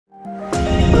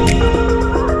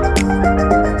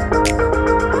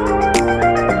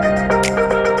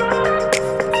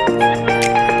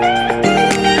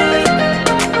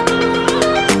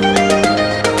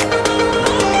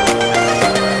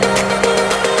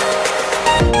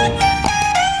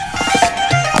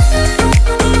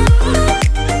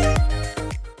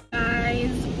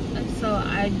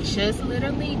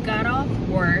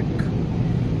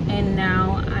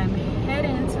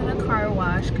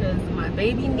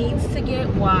needs to get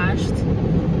washed.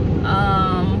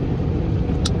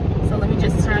 So let me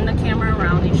just turn the camera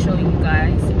around and show you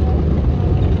guys.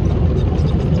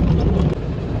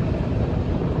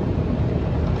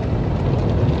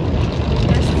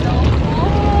 It's so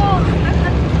cool.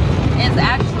 It's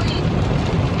actually,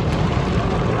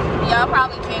 y'all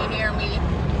probably can't hear me,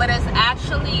 but it's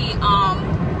actually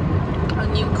a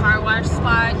new car wash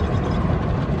spot.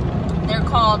 They're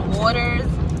called Waters.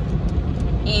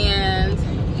 And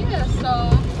yeah, so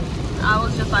I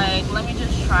was just like, let me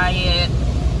just try it.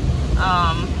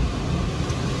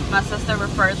 My sister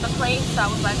referred the place, so I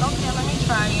was like, okay, let me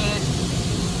try it.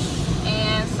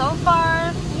 And so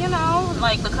far, you know,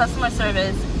 like the customer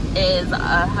service is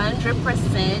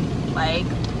 100%. Like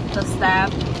the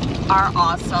staff are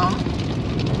awesome.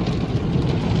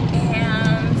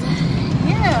 And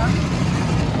yeah,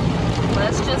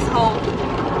 let's just hope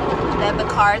that the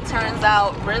car turns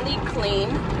out really clean.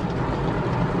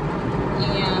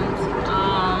 And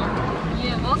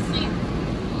yeah, we'll see.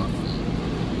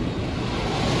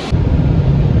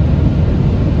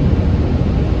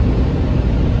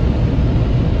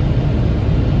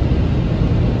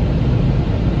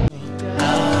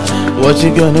 What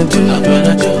you gonna do?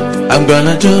 I'm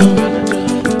gonna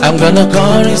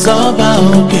call it over,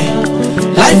 okay.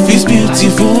 Life is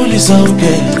beautiful, it's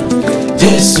okay.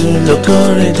 Jesus look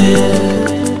already.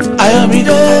 I am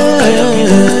there.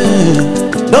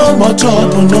 No more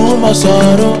trouble, no more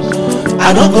sorrow.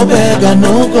 I don't go beg, I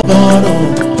no go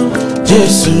borrow.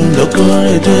 Jesus look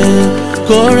already.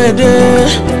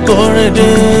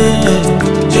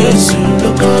 Jesus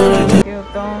look already.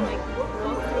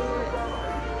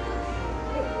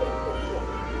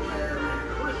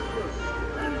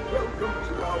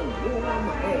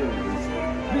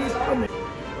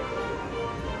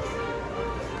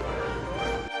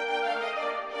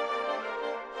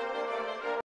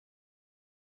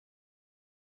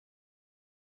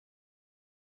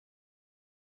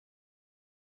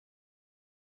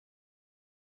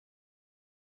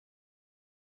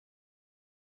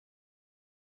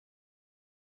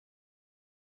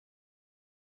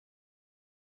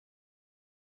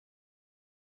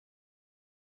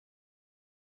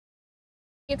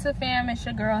 It's a fam, it's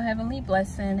your girl Heavenly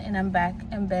Blessing, and I'm back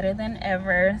and better than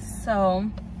ever. So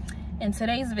in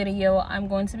today's video, I'm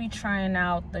going to be trying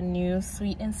out the new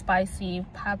sweet and spicy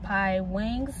Popeye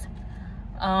wings.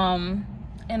 And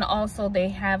also they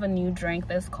have a new drink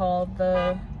that's called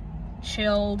the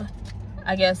chilled,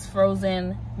 I guess,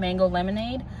 frozen mango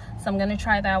lemonade. So I'm gonna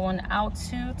try that one out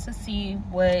too to see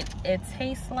what it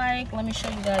tastes like. Let me show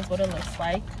you guys what it looks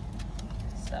like.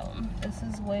 So this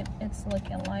is what it's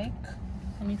looking like.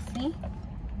 Let me see.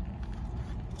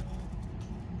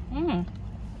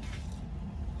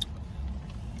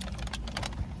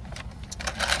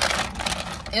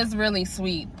 It's really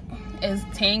sweet. It's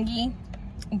tangy,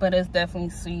 but it's definitely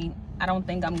sweet. I don't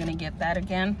think I'm gonna get that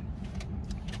again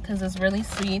because it's really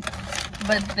sweet.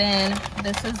 But then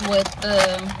this is what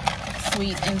the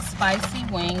sweet and spicy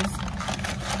wings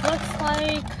looks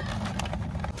like.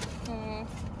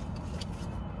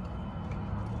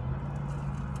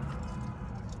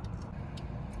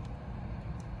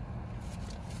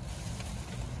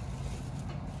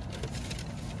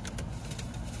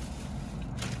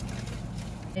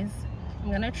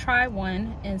 I'm gonna try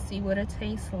one and see what it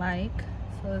tastes like.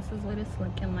 So this is what it's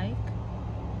looking like.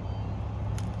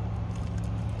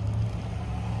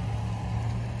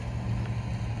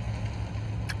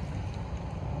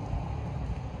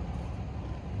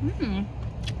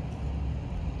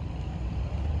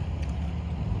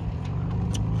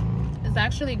 It's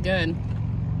actually good.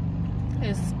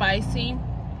 It's spicy,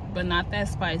 but not that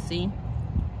spicy.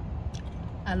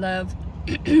 I love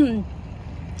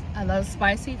I love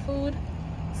spicy food,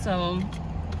 so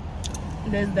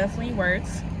this definitely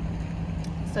works.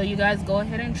 So you guys go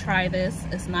ahead and try this.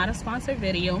 It's not a sponsored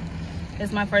video.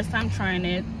 It's my first time trying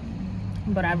it,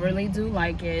 but I really do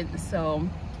like it, so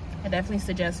I definitely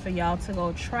suggest for y'all to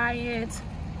go try it.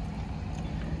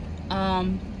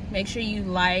 Make sure you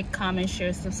like, comment,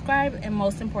 share, subscribe, and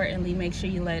most importantly, make sure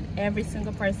you let every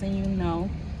single person you know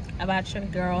about your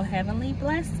girl Heavenly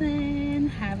Blessing.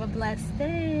 Have a blessed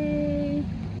day.